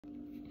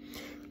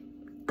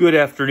Good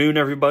afternoon,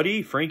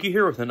 everybody. Frankie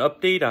here with an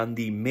update on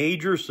the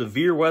major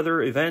severe weather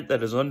event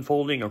that is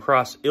unfolding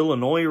across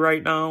Illinois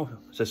right now,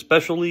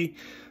 especially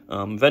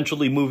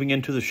eventually moving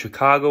into the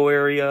Chicago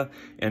area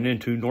and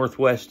into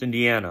northwest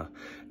Indiana.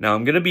 Now,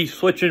 I'm going to be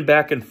switching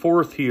back and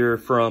forth here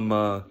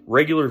from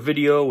regular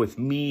video with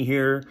me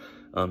here,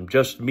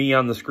 just me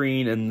on the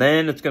screen, and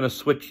then it's going to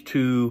switch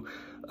to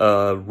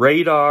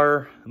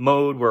radar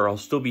mode where I'll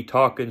still be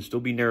talking, still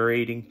be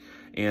narrating,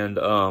 and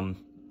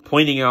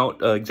pointing out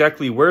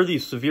exactly where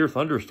these severe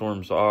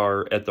thunderstorms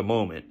are at the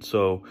moment.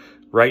 So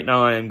right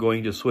now I am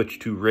going to switch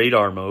to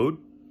radar mode.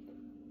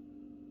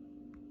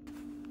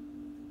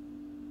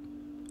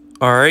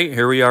 All right,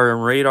 here we are in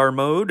radar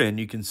mode,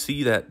 and you can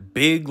see that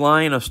big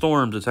line of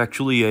storms. It's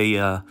actually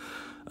a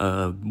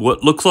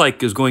what looks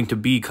like is going to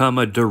become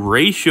a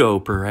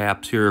derecho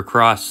perhaps here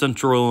across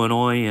central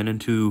Illinois and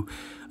into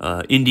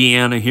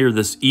Indiana here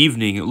this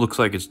evening. It looks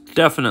like it's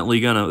definitely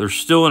gonna, there's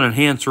still an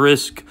enhanced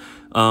risk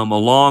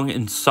along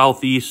and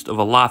southeast of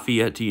a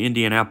Lafayette to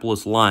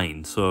Indianapolis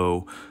line.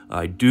 So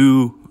I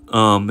do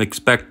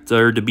expect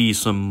there to be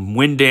some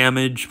wind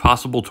damage,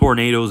 possible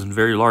tornadoes, and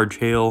very large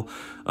hail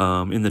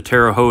in the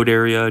Terre Haute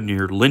area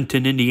near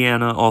Linton,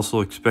 Indiana.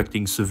 Also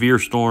expecting severe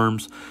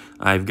storms.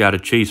 I've got a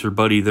chaser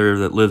buddy there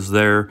that lives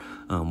there.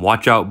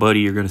 Watch out,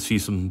 buddy. You're going to see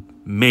some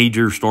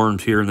major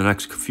storms here in the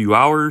next few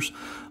hours.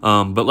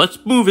 But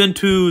let's move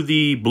into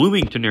the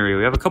Bloomington area.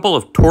 We have a couple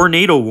of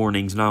tornado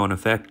warnings now in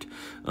effect.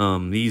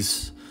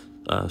 These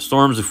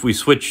storms, if we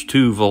switch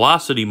to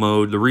velocity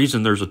mode, the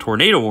reason there's a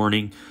tornado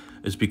warning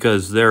is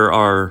because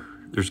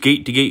there's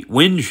gate-to-gate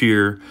winds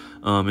here,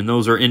 and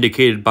those are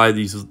indicated by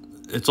these.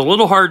 It's a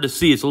little hard to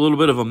see. It's a little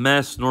bit of a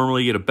mess.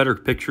 Normally you get a better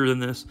picture than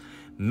this.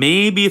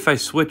 Maybe if I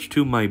switch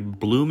to my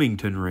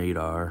Bloomington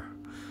radar,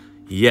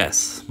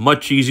 yes,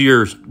 much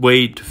easier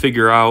way to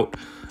figure out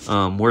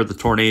where the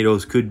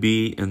tornadoes could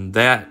be, and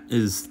that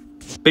is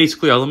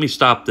basically, let me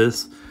stop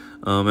this,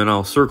 and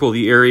I'll circle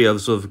the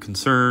areas of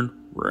concern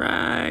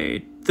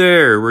right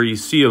there where you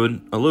see a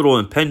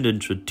little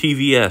impendage of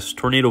TVS,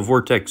 tornado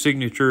vortex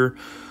signature,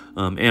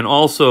 and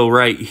also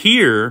right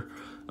here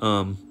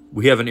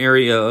we have an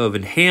area of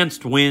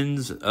enhanced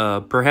winds,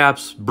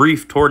 perhaps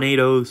brief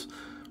tornadoes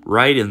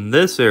right in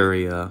this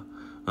area,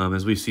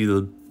 as we see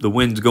the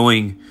winds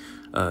going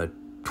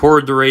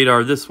toward the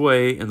radar this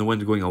way and the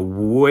winds going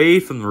away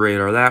from the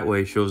radar that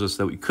way. Shows us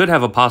that we could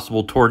have a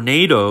possible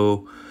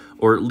tornado,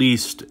 or at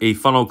least a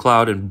funnel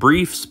cloud and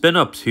brief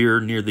spin-ups here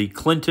near the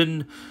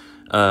Clinton,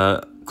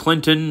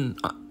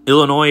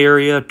 Illinois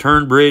area.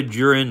 Turnbridge,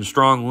 you're in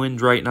strong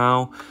winds right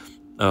now.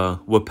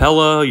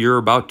 Wapella, you're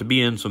about to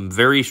be in some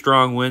very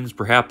strong winds,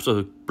 perhaps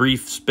a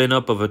brief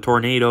spin-up of a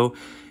tornado.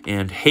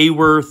 And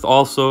Hayworth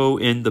also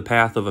in the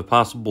path of a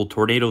possible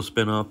tornado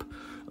spin-up.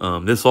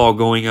 This all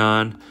going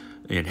on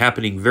and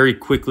happening very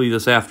quickly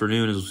this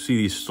afternoon as we see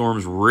these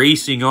storms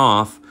racing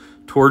off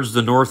towards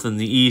the north and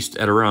the east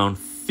at around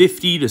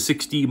 50 to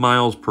 60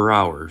 miles per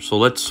hour. So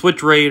let's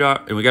switch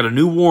radar, and we got a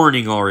new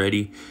warning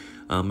already.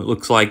 It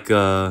looks like,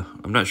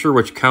 I'm not sure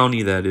which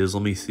county that is.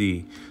 Let me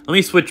see. Let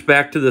me switch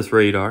back to this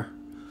radar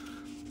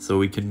so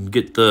we can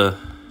get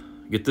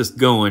this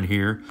going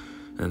here.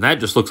 And that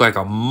just looks like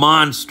a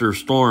monster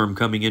storm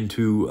coming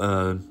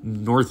into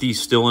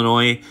northeast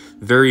Illinois,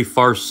 very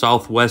far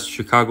southwest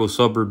Chicago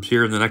suburbs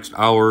here in the next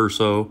hour or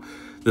so.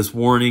 This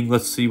warning,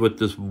 let's see what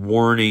this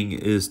warning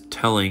is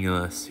telling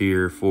us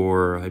here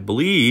for, I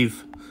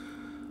believe,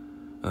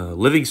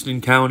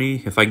 Livingston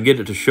County, if I can get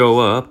it to show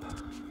up.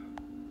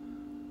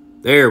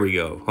 There we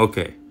go.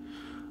 Okay.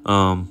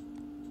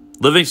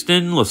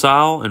 Livingston,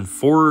 LaSalle, and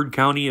Ford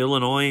County,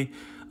 Illinois.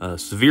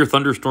 Severe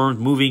thunderstorms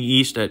moving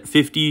east at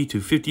 50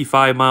 to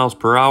 55 miles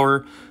per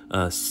hour.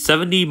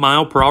 70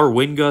 mile per hour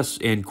wind gusts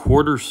and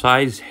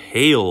quarter-size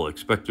hail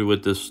expected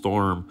with this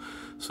storm.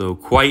 So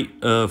quite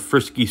a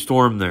frisky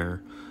storm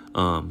there.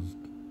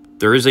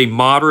 There is a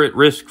moderate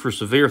risk for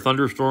severe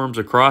thunderstorms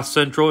across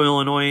central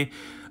Illinois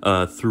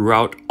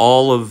throughout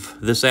all of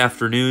this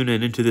afternoon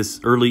and into this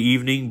early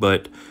evening,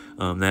 but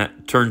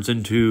that turns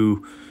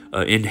into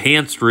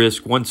enhanced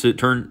risk once it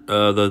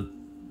the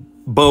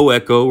Bow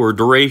Echo or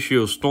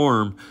Derecho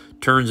storm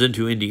turns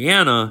into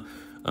Indiana.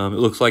 It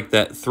looks like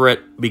that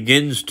threat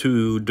begins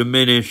to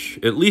diminish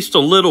at least a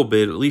little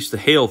bit, at least the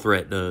hail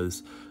threat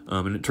does,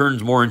 and it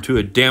turns more into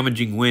a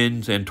damaging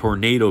winds and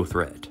tornado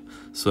threat.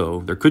 So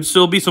there could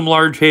still be some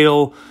large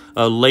hail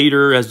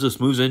later as this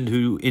moves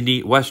into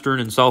western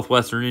and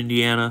southwestern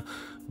Indiana,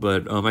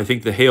 but I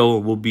think the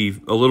hail will be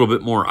a little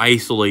bit more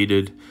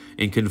isolated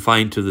and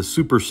confined to the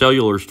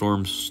supercellular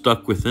storms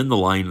stuck within the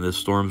line of the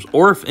storms,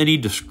 or if any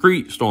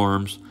discrete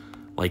storms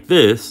like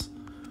this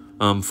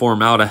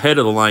form out ahead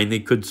of the line, they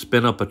could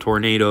spin up a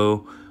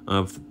tornado.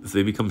 If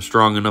they become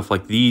strong enough,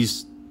 like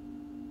these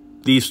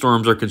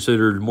storms are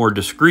considered more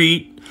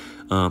discrete,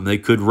 they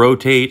could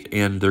rotate,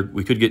 and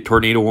we could get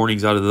tornado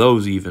warnings out of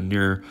those even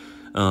near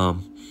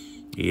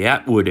the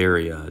Atwood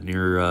area.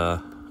 Near,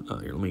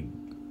 here, let me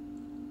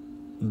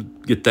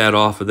get that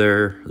off of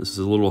there. This is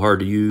a little hard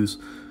to use.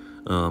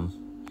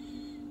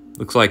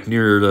 Looks like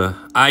near the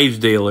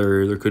Isedale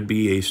area, there could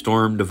be a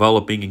storm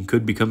developing and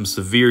could become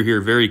severe here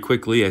very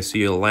quickly. I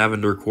see a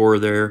lavender core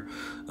there,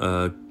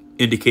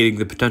 indicating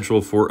the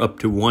potential for up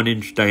to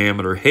 1-inch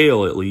diameter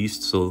hail at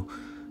least. So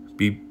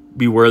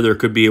beware, there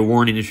could be a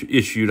warning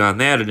issued on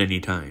that at any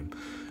time.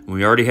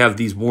 We already have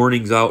these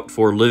warnings out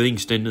for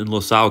Livingston and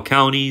LaSalle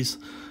counties.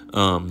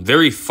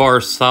 Very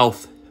far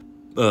south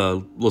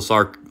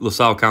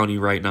LaSalle County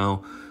right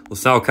now.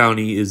 LaSalle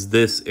County is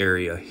this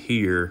area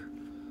here.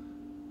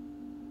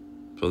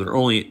 So they're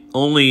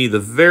only the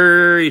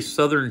very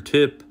southern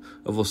tip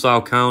of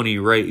LaSalle County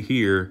right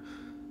here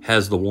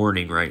has the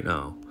warning right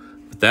now.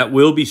 But that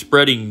will be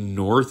spreading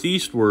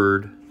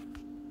northeastward.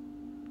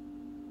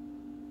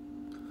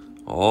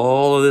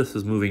 All of this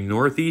is moving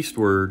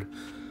northeastward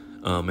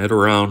at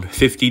around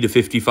 50 to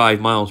 55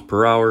 miles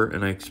per hour,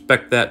 and I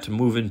expect that to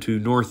move into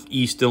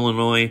northeast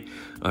Illinois,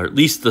 or at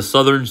least the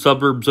southern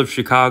suburbs of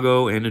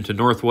Chicago, and into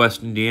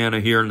northwest Indiana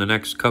here in the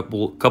next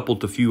couple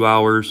to few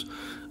hours.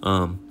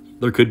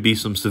 There could be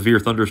some severe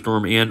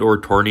thunderstorm and or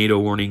tornado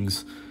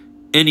warnings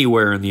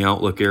anywhere in the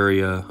outlook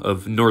area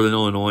of northern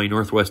Illinois,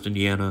 northwest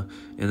Indiana,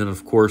 and then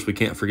of course we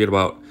can't forget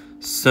about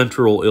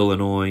central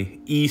Illinois.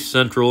 East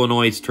central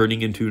Illinois is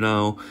turning into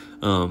now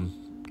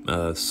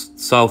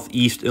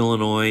southeast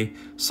Illinois,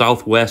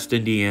 southwest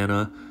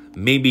Indiana,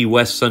 maybe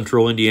west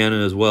central Indiana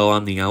as well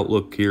on the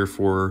outlook here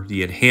for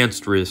the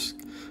enhanced risk.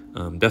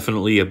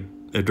 Definitely a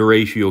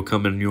derecho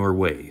coming your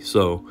way.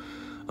 So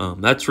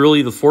that's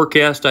really the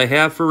forecast I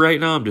have for right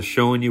now. I'm just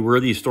showing you where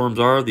these storms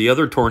are. The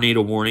other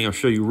tornado warning I'll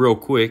show you real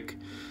quick.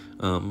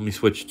 Let me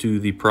switch to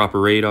the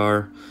proper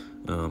radar.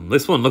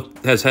 This one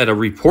has had a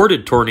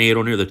reported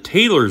tornado near the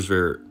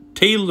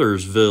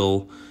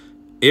Taylorsville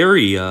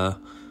area.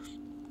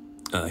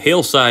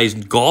 Hail size,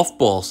 golf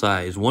ball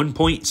size,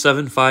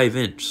 1.75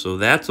 inch. So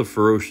that's a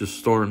ferocious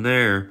storm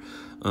there.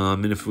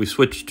 And if we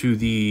switch to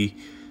the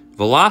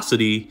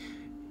velocity,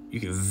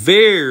 you can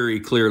very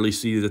clearly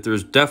see that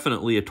there's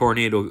definitely a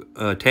tornado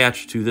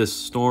attached to this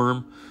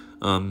storm.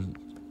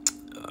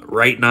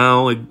 Right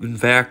now, in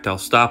fact, I'll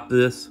stop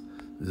this,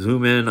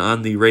 zoom in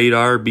on the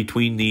radar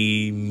between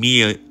the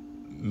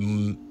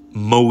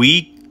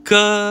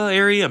Moika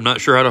area, I'm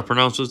not sure how to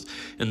pronounce this,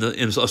 and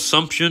the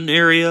Assumption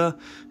area,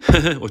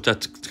 which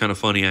that's kind of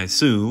funny, I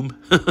assume.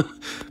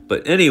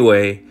 But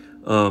anyway,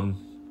 the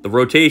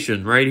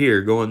rotation right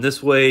here, going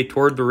this way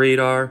toward the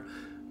radar,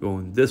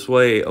 going this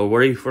way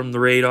away from the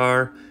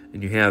radar,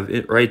 and you have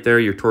it right there,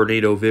 your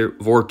tornado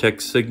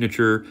vortex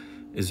signature.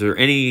 Is there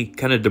any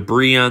kind of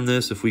debris on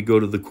this if we go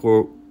to the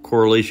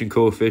correlation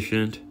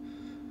coefficient?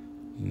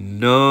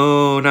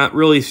 No, not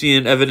really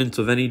seeing evidence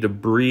of any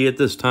debris at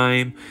this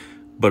time,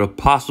 but a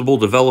possible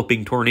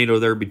developing tornado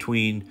there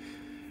between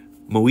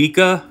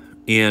Moika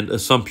and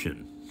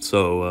Assumption.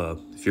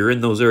 So if you're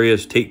in those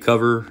areas, take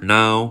cover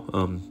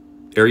now.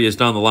 Areas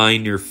down the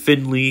line near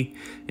Findlay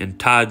and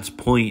Todd's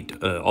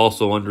Point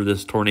also under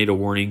this tornado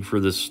warning for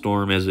this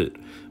storm as it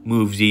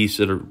moves east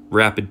at a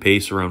rapid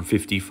pace around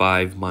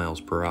 55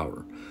 miles per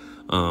hour.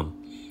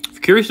 If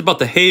you're curious about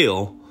the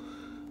hail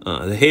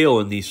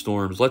in these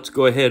storms, let's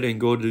go ahead and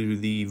go to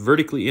the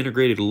vertically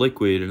integrated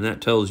liquid, and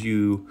that tells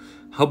you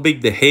how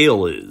big the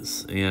hail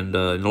is. And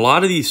a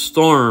lot of these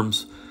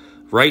storms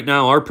right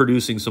now are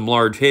producing some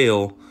large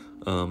hail,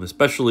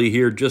 especially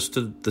here just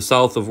to the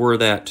south of where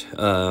that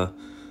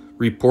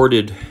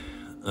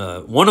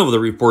one of the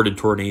reported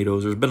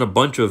tornadoes. There's been a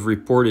bunch of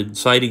reported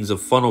sightings of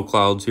funnel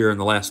clouds here in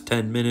the last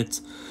 10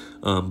 minutes.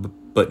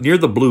 But near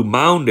the Blue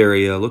Mound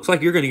area, looks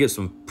like you're going to get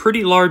some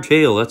pretty large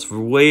hail. That's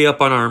way up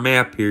on our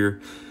map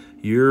here.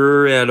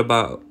 You're at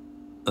about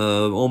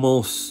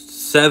almost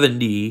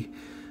 70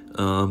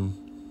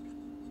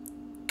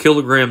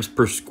 kilograms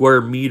per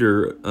square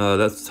meter.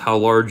 That's how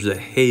large the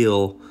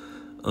hail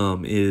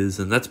is.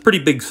 And that's pretty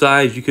big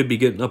size. You could be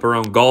getting up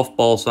around golf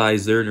ball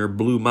size there near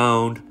Blue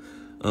Mound.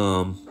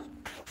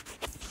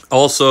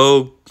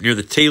 Also, near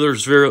the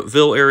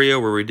Taylorsville area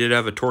where we did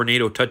have a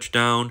tornado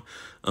touchdown,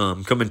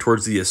 coming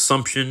towards the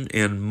Assumption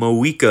and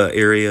Moika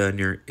area,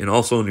 and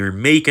also near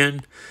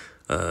Macon,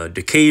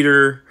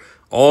 Decatur,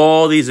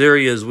 all these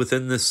areas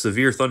within this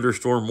severe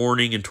thunderstorm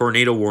warning and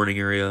tornado warning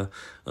area.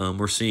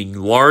 We're seeing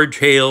large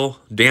hail,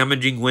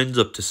 damaging winds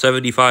up to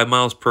 75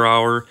 miles per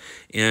hour,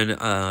 and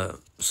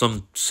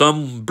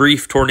some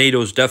brief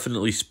tornadoes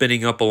definitely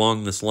spinning up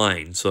along this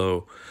line.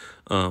 So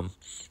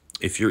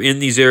if you're in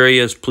these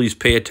areas, please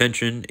pay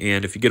attention,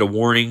 and if you get a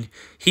warning,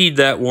 heed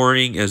that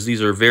warning, as these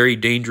are very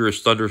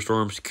dangerous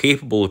thunderstorms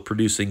capable of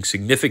producing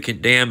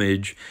significant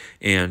damage,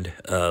 and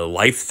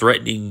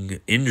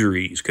life-threatening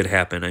injuries could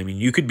happen. I mean,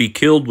 you could be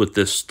killed with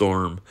this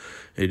storm.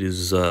 It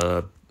is,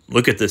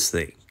 look at this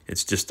thing.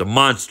 It's just a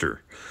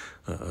monster.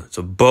 It's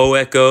a bow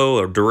echo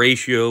or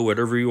derecho,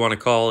 whatever you want to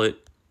call it.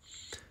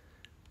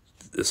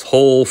 This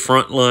whole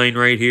front line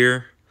right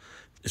here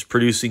is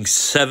producing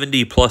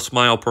 70-plus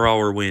mile per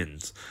hour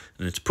winds.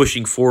 And it's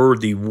pushing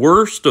forward. The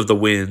worst of the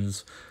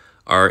winds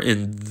are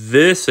in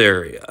this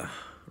area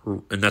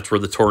and that's where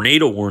the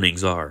tornado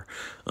warnings are.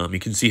 You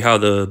can see how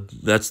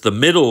that's the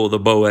middle of the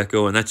bow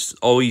echo, and that's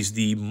always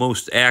the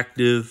most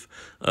active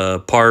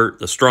part.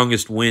 The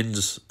strongest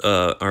winds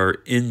are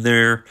in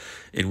there,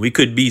 and we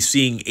could be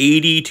seeing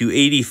 80 to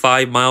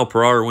 85 mile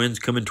per hour winds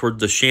coming toward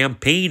the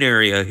Champaign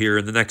area here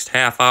in the next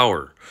half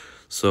hour.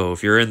 So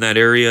if you're in that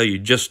area, you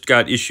just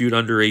got issued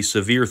under a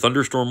severe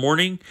thunderstorm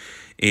warning,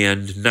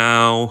 and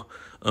now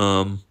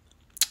a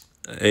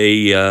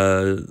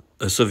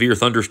severe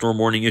thunderstorm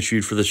warning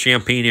issued for the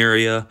Champaign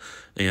area,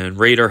 and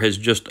radar has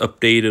just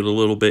updated a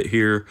little bit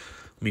here.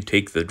 Let me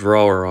take the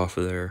drawer off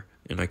of there,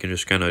 and I can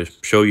just kind of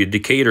show you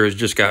Decatur has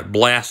just got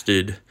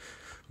blasted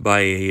by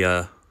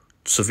a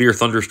severe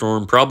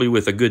thunderstorm, probably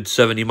with a good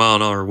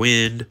 70-mile-an-hour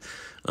wind.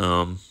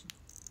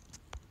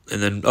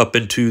 And then up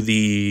into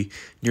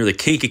near the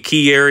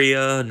Kankakee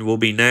area, and we'll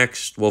be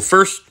next. Well,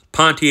 first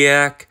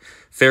Pontiac,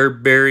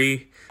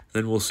 Fairbury,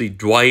 then we'll see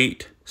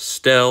Dwight,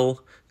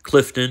 Stell,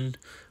 Clifton.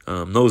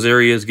 Those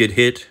areas get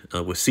hit,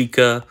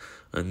 Waseca,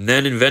 and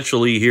then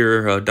eventually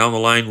here down the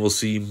line we'll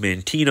see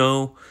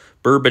Manteno,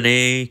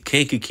 Bourbonnais,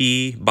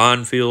 Kankakee,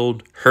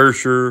 Bonfield,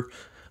 Herscher,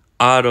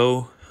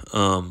 Otto,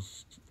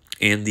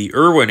 and the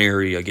Irwin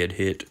area get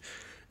hit.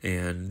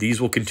 And these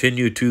will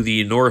continue to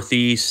the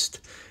northeast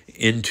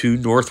into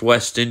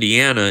northwest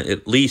Indiana,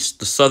 at least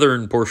the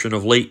southern portion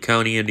of Lake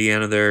County,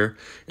 Indiana there,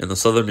 and the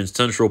southern and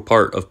central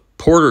part of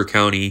Porter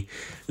County.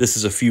 This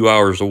is a few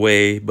hours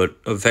away, but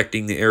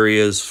affecting the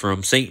areas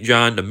from St.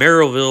 John to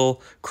Merrillville,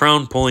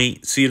 Crown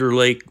Point, Cedar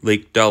Lake,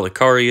 Lake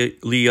Dalecarlia,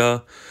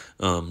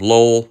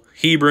 Lowell,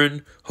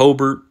 Hebron,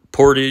 Hobart,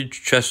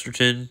 Portage,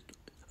 Chesterton,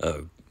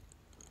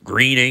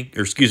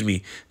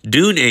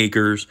 Dune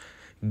Acres,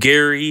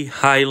 Gary,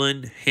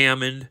 Highland,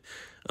 Hammond,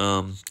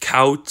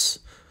 Couts,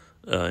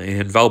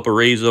 and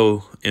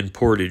Valparaiso and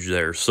Portage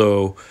there.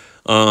 So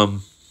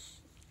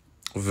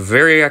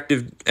very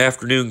active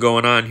afternoon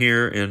going on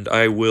here, and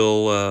I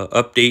will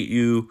update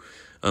you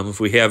if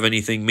we have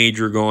anything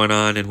major going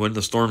on. And when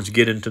the storms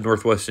get into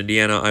northwest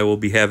Indiana, I will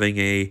be having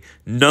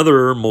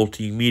another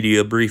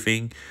multimedia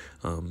briefing.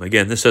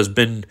 Again, this has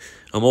been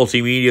a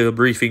multimedia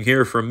briefing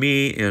here from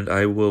me, and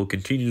I will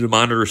continue to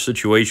monitor the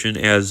situation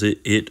as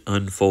it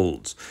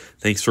unfolds.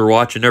 Thanks for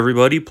watching,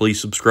 everybody.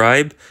 Please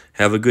subscribe.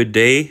 Have a good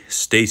day.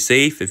 Stay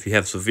safe. If you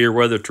have severe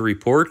weather to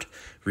report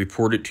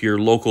it to your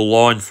local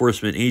law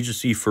enforcement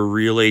agency for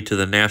relay to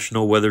the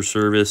National Weather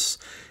Service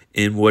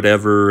in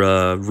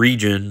whatever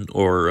region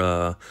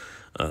or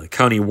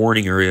county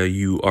warning area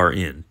you are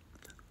in.